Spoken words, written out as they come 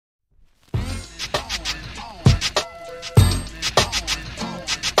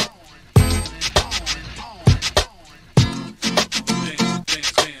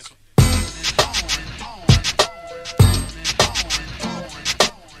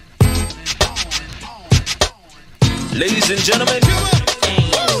Ladies and gentlemen, On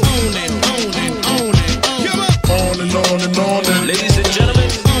and on and on and on and on and on and ladies and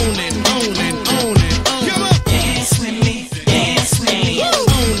gentlemen, on and on and on and Dance with me, dance with me. on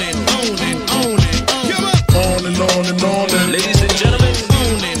and on and on and on and ladies and gentlemen,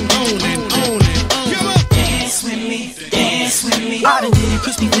 on and on and on and Dance with me, dance with me. I done did it,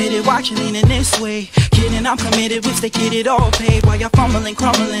 crispy fitted, watch you leaning this way. Kidding, I'm committed, which they get it all paid. While y'all fumbling,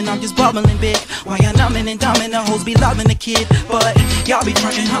 crumbling, I'm just bubbling big. While y'all numbing and dumbing, the hoes be loving the kid. But y'all be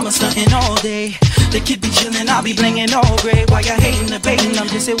frontin', I'm a stuntin' all day. The kid be chillin', I'll be blingin' all grade. While y'all hating, debating, I'm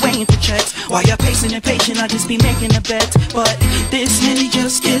just here waiting for checks. While y'all pacing and patient, I just be making a bet. But this Henny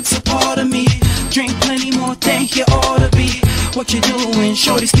just gets a part of me. Drink plenty more than you ought to be. What you doing?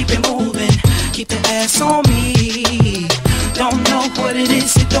 Shorties keep it moving. Keep the ass on me. Don't know what it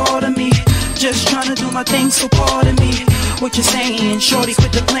is you thought of me. Just tryna do my thing, so pardon me. What you saying? Shorty,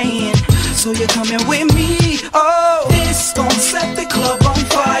 quit the playing. So you're coming with me. Oh, this gon' set the club on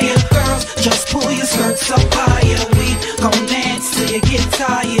fire. Girls, just pull your skirts up higher. We gon' dance till you get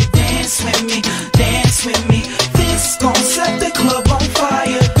tired. Dance with me, dance with me. This gon' set the club on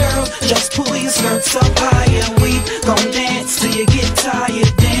fire. Girls, just pull your skirts up higher. We gon' dance till you get tired.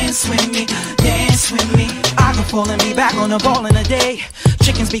 Dance with me, dance with me. I can fall and be back on the ball in a day.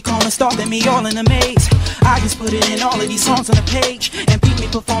 Chickens be calling, stalking me all in a maze. I just put it in all of these songs on the page. And beat me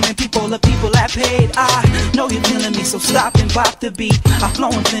performing, people that paid. I know you're feeling me, so stop and bop the beat. I flow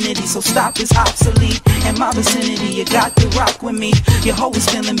infinity, so stop is obsolete. In my vicinity, you got to rock with me. Your hoe is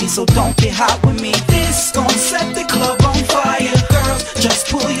feeling me, so don't get hot with me. This gon' set the club on fire. Girls, just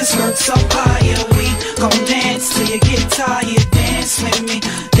pull your skirts up higher. We gon' dance till you get tired. Dance with me,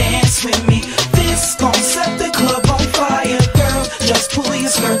 dance with me. This gon' set the club on fire. Girls, just pull your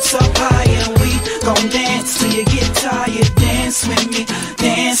skirts up higher. We gon' dance till you get tired. Dance with me,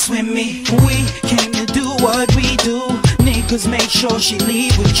 dance with me. We came to do what we do. Niggas make sure she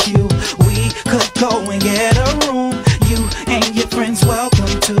leave with you. We could go and get a room. You and your friends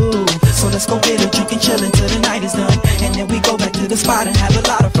welcome too. So let's go get a drink and chill until the night is done. And then we go back to the spot and have a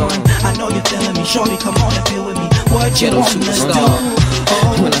lot of fun. I know you're feeling me, shorty, come on and feel with me. What you wanna do?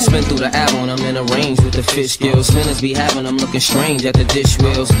 When I spin through the album, I'm in a range with the fish skills. Spinners be having them looking strange at the dish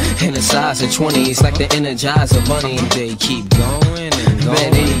wheels. In the size of 20, it's like the Energizer bunny. They keep going and going.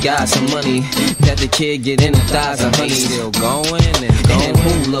 Bet any got some money that the kid get in the thighs of honey. Still going and going. And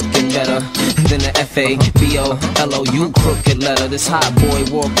who looking better than the F.A.B.O.L.O.U. crooked letter? This hot boy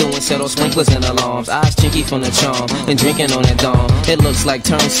walked through and set off sprinklers and alarms. Eyes chinky from the charm and drinking on that dawn. It looks like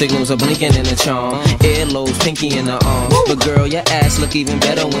turn signals are blinking in the charm. Earlobes, pinky in the arms. But girl, your ass look even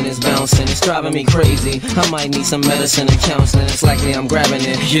better when it's bouncing. It's driving me crazy. I might need some medicine and counseling. It's likely I'm grabbing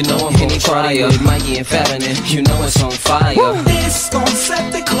it. You know I'm gonna try it with Mikey and Ft.Fabolous. You know it's on fire. This gon'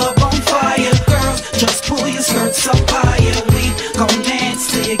 set the club on fire. Girls, just pull your skirts up higher. We gon'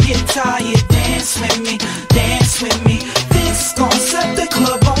 dance till you get tired. Dance with me, dance with me. This gon' set the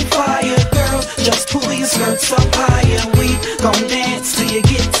club on fire. Girls, just pull your skirts up higher. We gon' dance till you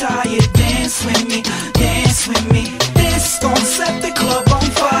get tired.